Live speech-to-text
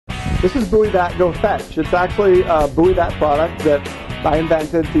This is Buoy Bat Go Fetch. It's actually a Buoy Bat product that I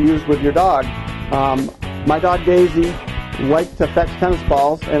invented to use with your dog. My dog Daisy liked to fetch tennis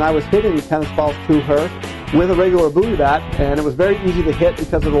balls, and I was hitting tennis balls to her with a regular Buoy Bat, and it was very easy to hit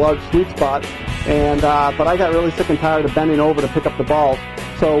because of the large sweet spot. But I got really sick and tired of bending over to pick up the balls.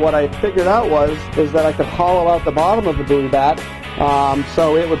 So what I figured out is that I could hollow out the bottom of the Buoy Bat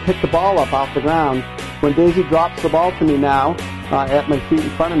so it would pick the ball up off the ground. When Daisy drops the ball to me now at my feet in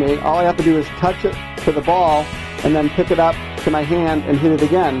front of me, all I have to do is touch it to the ball and then pick it up to my hand and hit it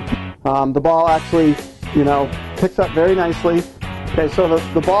again. The ball actually, picks up very nicely. Okay, so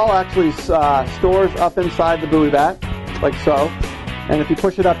the ball actually stores up inside the Buoy Bat, like so. And if you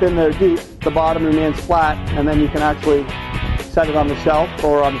push it up in there deep, the bottom remains flat, and then you can actually set it on the shelf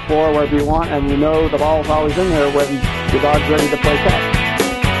or on the floor, wherever you want, and the ball is always in there when your dog's ready to play catch.